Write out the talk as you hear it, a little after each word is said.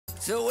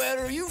So where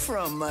are you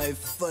from, my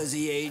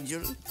fuzzy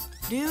angel?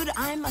 Dude,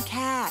 I'm a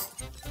cat.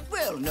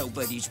 Well,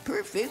 nobody's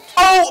perfect.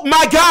 Oh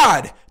my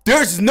god!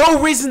 There's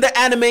no reason to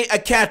animate a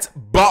cat's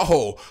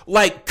butthole.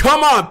 Like,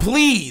 come on,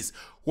 please!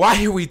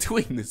 Why are we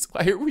doing this?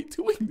 Why are we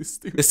doing this,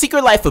 dude? The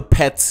Secret Life of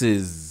Pets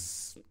is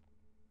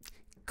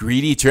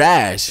greedy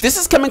trash. This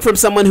is coming from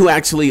someone who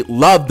actually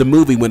loved the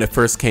movie when it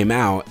first came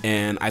out,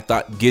 and I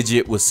thought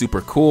Gidget was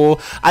super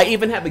cool. I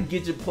even have a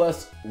Gidget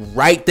Plus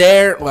right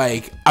there.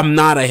 Like, I'm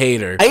not a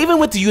hater. I even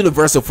went to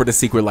Universal for The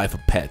Secret Life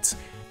of Pets.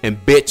 And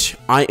bitch,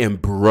 I am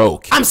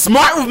broke. I'm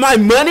smart with my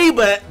money,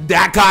 but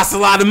that costs a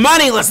lot of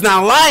money, let's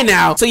not lie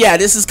now. So yeah,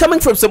 this is coming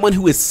from someone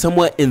who is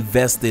somewhat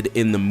invested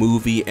in the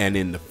movie and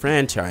in the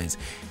franchise.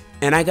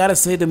 And I gotta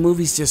say, the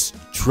movie's just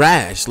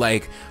trash.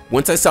 Like,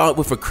 once I saw it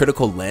with a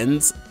critical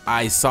lens,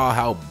 I saw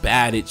how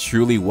bad it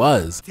truly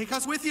was. Take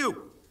us with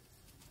you.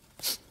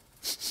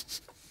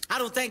 I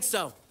don't think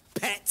so,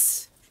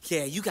 pets.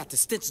 Yeah, you got the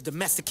stench of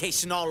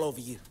domestication all over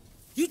you.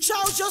 You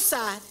chose your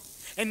side.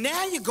 And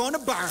now you're gonna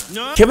burn.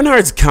 No. Kevin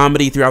Hart's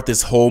comedy throughout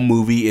this whole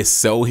movie is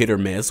so hit or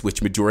miss,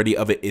 which majority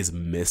of it is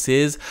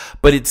misses,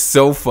 but it's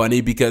so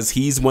funny because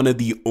he's one of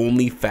the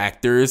only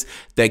factors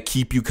that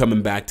keep you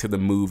coming back to the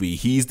movie.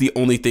 He's the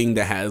only thing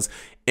that has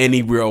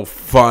any real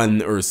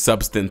fun or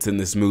substance in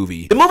this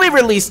movie. The movie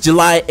released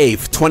July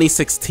 8th,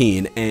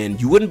 2016, and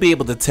you wouldn't be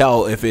able to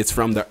tell if it's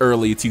from the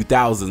early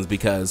 2000s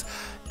because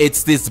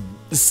it's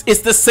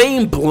the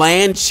same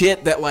bland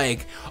shit that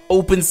like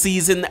Open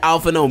Season,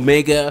 Alpha and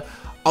Omega,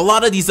 a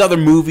lot of these other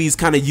movies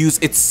kind of use.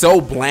 It's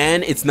so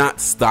bland, it's not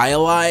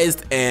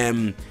stylized,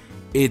 and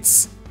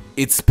it's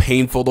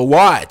painful to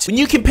watch. When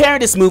you compare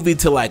this movie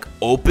to like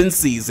Open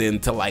Season,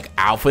 to like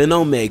Alpha and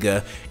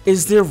Omega,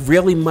 is there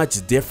really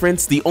much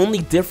difference? The only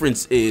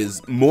difference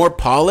is more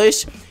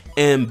polish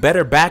and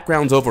better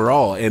backgrounds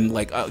overall, and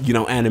like you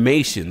know,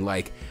 animation.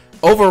 Like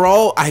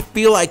overall, I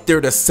feel like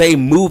they're the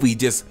same movie,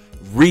 just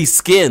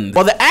reskinned.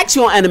 While the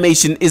actual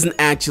animation isn't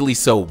actually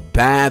so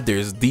bad,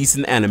 there's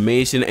decent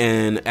animation,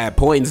 and at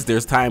points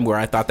there's time where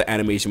I thought the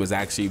animation was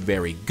actually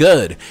very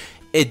good.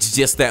 It's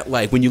just that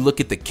like when you look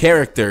at the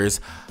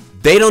characters,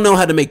 they don't know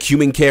how to make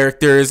human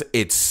characters.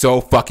 It's so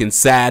fucking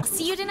sad.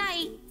 See you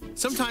tonight.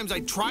 Sometimes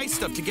I try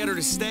stuff to get her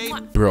to stay.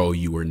 Bro,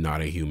 you are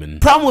not a human.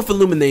 Problem with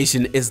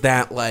Illumination is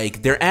that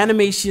like their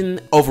animation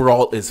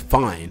overall is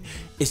fine.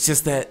 It's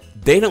just that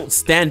they don't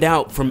stand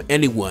out from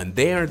anyone.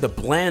 They are the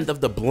bland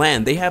of the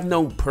bland. They have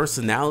no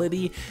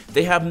personality.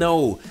 They have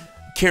no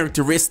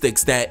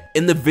characteristics that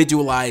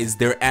individualize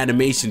their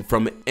animation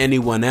from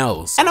anyone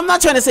else. And I'm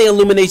not trying to say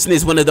Illumination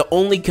is one of the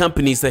only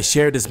companies that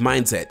share this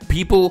mindset.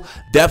 People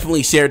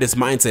definitely share this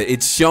mindset.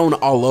 It's shown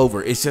all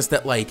over. It's just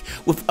that like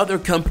with other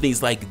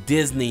companies like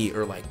Disney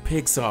or like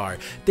Pixar,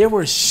 there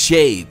were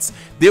shades.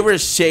 There were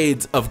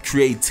shades of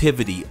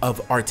creativity,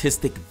 of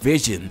artistic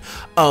vision,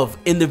 of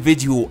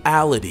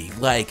individuality.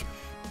 Like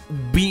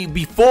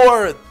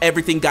before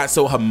everything got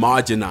so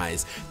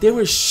homogenized, there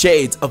were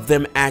shades of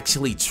them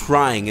actually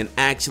trying and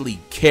actually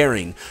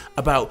caring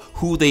about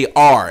who they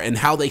are and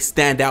how they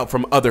stand out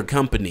from other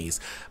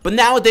companies. But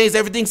nowadays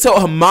everything's so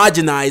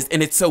homogenized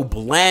and it's so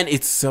bland,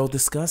 it's so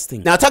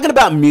disgusting. Now talking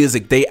about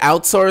music, they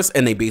outsource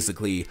and they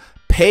basically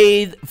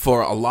paid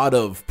for a lot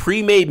of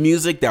pre-made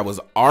music that was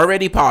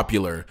already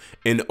popular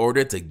in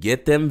order to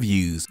get them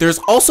views. There's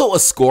also a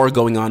score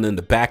going on in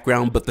the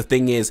background, but the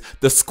thing is,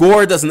 the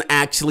score doesn't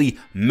actually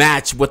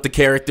match what the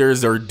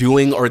characters are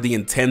doing or the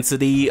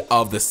intensity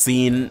of the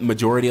scene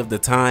majority of the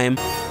time.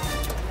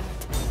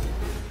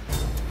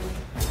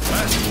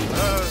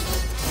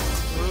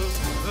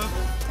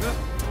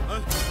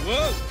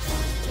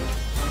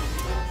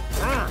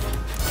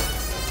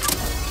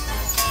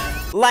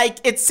 Like,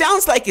 it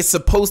sounds like it's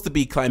supposed to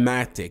be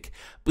climactic,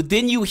 but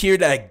then you hear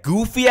that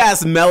goofy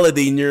ass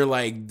melody and you're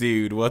like,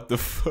 dude, what the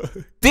fuck?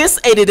 This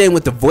aided in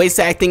with the voice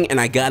acting, and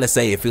I gotta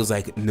say, it feels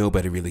like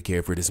nobody really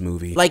cared for this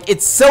movie. Like,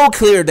 it's so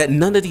clear that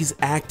none of these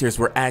actors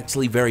were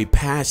actually very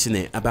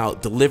passionate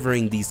about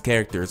delivering these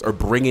characters or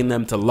bringing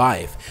them to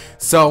life.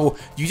 So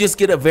you just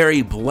get a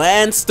very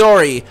bland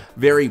story,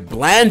 very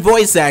bland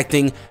voice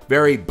acting,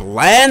 very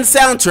bland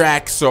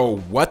soundtrack. So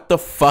what the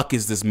fuck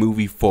is this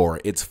movie for?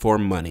 It's for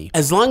money.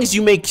 As long as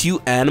you make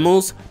cute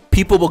animals,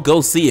 people will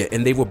go see it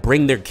and they will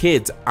bring their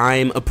kids.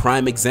 I'm a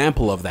prime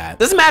example of that.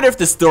 Doesn't matter if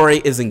the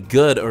story isn't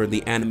good or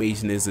the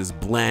animation is as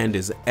bland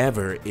as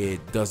ever.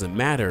 It doesn't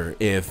matter.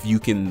 If you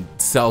can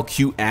sell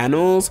cute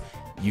animals,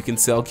 you can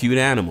sell cute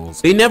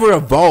animals. They never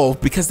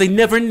evolve because they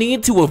never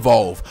need to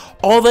evolve.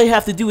 All they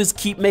have to do is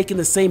keep making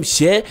the same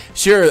shit.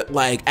 Sure,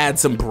 like add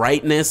some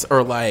brightness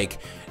or like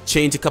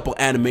change a couple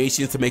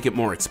animations to make it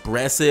more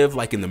expressive.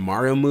 Like in the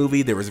Mario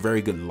movie, there was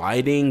very good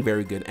lighting,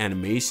 very good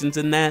animations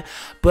in that,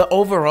 but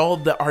overall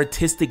the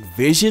artistic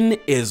vision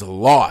is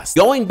lost.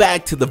 Going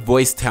back to the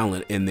voice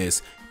talent in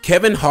this,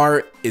 Kevin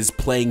Hart is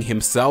playing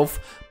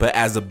himself but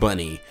as a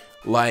bunny.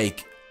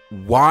 Like,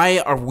 why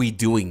are we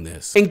doing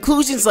this?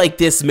 Inclusions like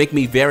this make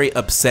me very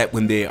upset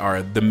when they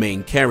are the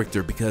main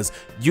character, because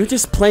you're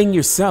just playing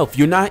yourself.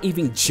 You're not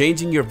even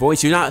changing your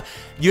voice. You're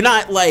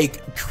not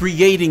like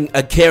creating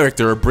a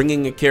character or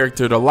bringing a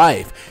character to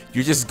life.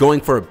 You're just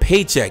going for a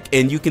paycheck,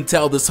 and you can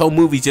tell this whole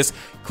movie's just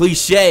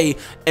cliche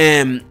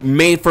and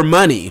made for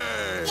money.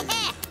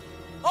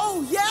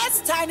 Oh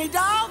yes, tiny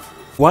dog.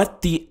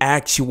 What the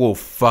actual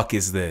fuck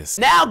is this?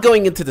 Now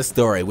going into the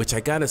story, which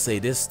I gotta say,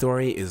 this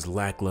story is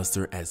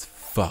lackluster as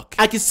fuck.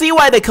 I can see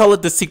why they call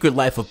it The Secret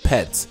Life of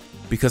Pets,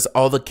 because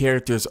all the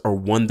characters are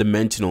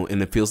one-dimensional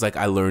and it feels like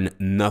I learn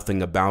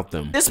nothing about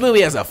them. This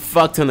movie has a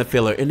fuck ton of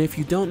filler, and if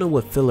you don't know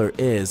what filler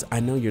is, I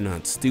know you're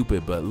not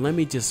stupid, but let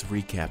me just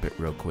recap it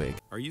real quick.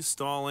 Are you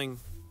stalling?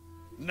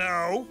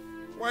 No.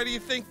 Why do you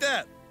think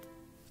that?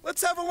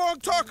 Let's have a long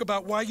talk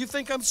about why you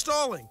think I'm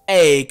stalling.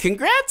 Hey,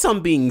 congrats on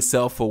being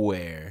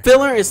self-aware.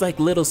 Filler is like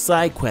little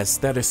side quests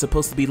that are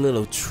supposed to be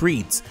little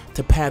treats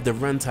to pad the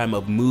runtime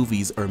of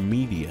movies or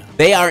media.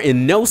 They are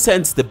in no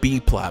sense the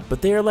B-plot,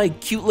 but they are like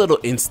cute little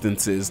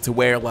instances to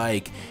where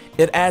like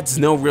it adds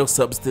no real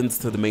substance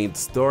to the main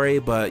story,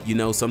 but you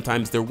know,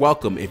 sometimes they're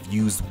welcome if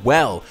used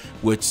well,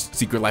 which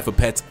Secret Life of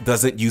Pets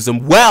doesn't use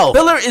them well.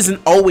 Filler isn't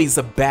always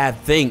a bad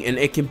thing, and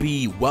it can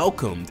be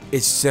welcomed.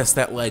 It's just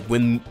that like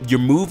when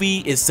your movie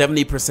is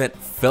 70%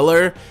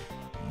 filler,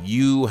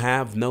 you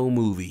have no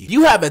movie.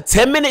 You have a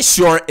 10-minute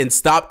short and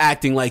stop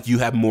acting like you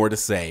have more to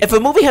say. If a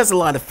movie has a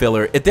lot of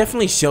filler, it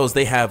definitely shows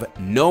they have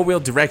no real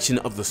direction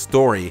of the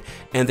story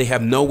and they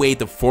have no way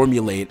to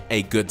formulate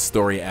a good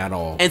story at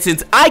all. And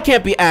since I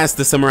can't be asked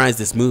to summarize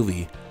this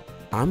movie,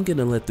 I'm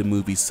gonna let the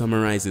movie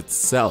summarize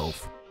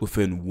itself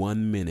within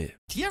 1 minute.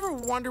 Do you ever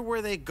wonder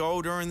where they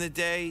go during the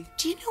day?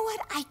 Do you know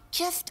what?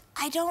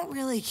 I don't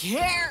really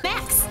care.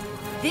 Max,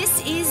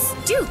 this is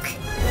Duke.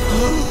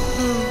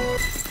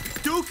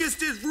 Duke is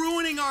just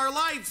ruining our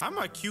lives. I'm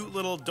a cute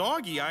little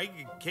doggy.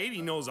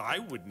 Katie knows I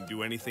wouldn't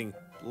do anything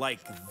like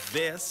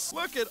this.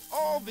 Look at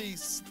all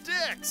these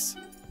sticks.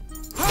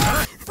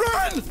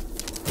 Run!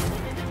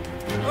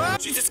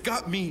 She just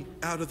got me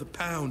out of the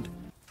pound.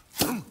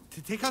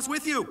 To take us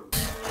with you.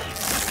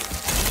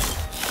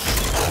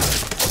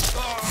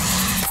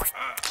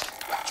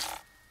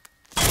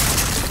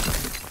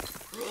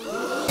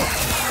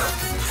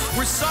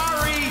 We're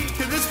sorry.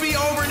 Can this be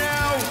over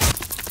now?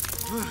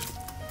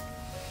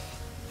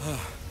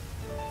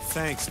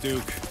 Thanks,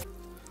 Duke.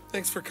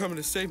 Thanks for coming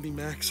to save me,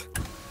 Max.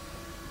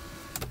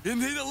 You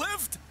need a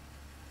lift?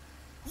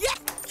 Yeah.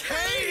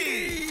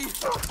 Katie!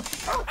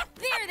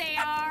 There they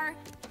are.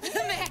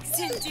 Max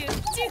and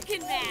Duke. Duke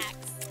and Max.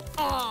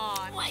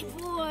 Aw, my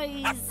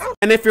boys.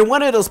 And if you're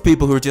one of those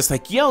people who are just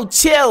like, yo,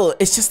 chill,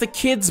 it's just a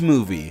kid's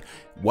movie,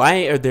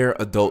 why are there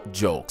adult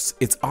jokes?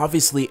 It's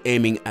obviously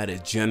aiming at a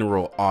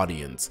general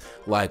audience.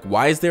 Like,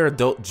 why is there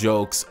adult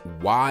jokes?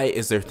 Why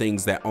is there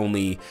things that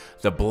only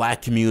the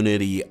black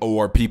community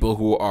or people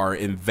who are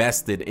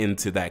invested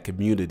into that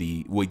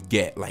community would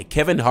get? Like,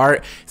 Kevin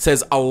Hart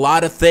says a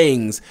lot of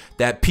things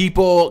that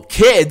people,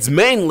 kids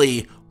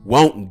mainly,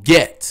 won't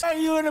get. Are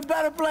you in a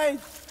better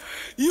place?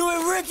 You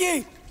and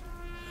Ricky?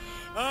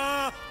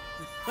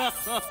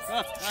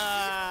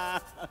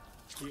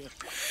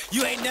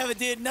 You ain't never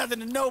did nothing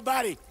to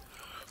nobody.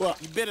 Well,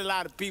 you bit a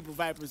lot of people,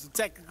 Viper, so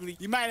technically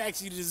you might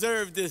actually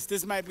deserve this.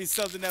 This might be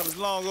something that was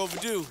long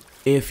overdue.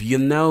 If you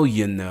know,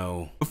 you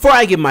know. Before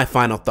I give my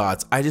final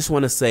thoughts, I just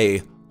want to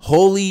say,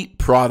 holy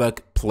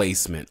product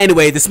placement.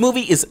 Anyway, this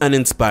movie is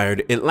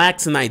uninspired. It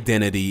lacks an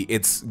identity.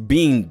 It's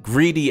being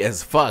greedy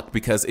as fuck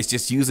because it's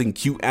just using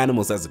cute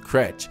animals as a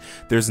crutch.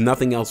 There's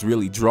nothing else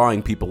really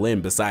drawing people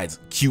in besides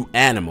cute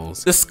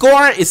animals. The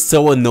score is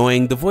so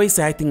annoying. The voice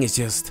acting is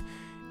just,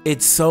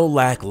 it's so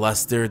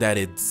lackluster that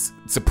it's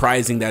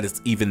surprising that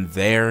it's even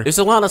there. There's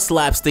a lot of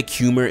slapstick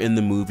humor in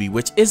the movie,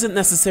 which isn't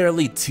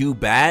necessarily too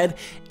bad.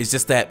 It's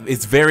just that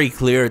it's very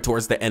clear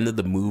towards the end of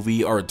the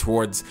movie, or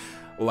towards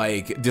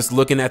like just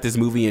looking at this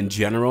movie in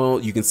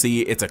general, you can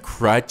see it's a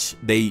crutch.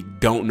 They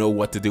don't know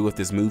what to do with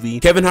this movie.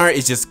 Kevin Hart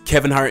is just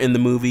Kevin Hart in the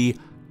movie.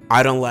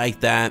 I don't like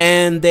that.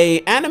 And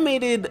they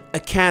animated a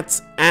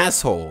cat's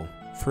asshole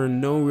for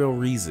no real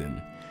reason.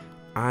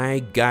 I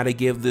gotta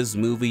give this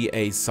movie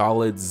a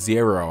solid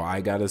 0. I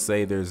gotta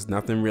say there's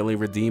nothing really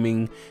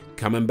redeeming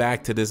coming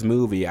back to this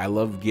movie. I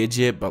love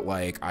Gidget, but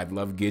like I'd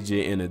love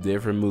Gidget in a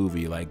different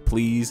movie. Like,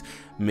 please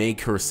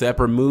make her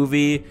separate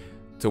movie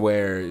to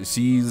where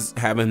she's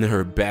having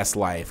her best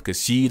life,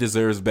 because she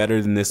deserves better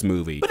than this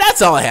movie. But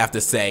that's all I have to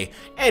say.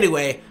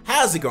 Anyway,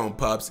 how's it going,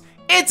 pups?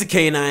 It's a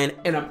K9,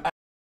 and I'm...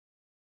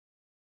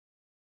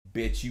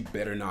 Bitch, you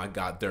better not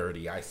got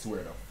dirty. I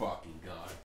swear to fucking God.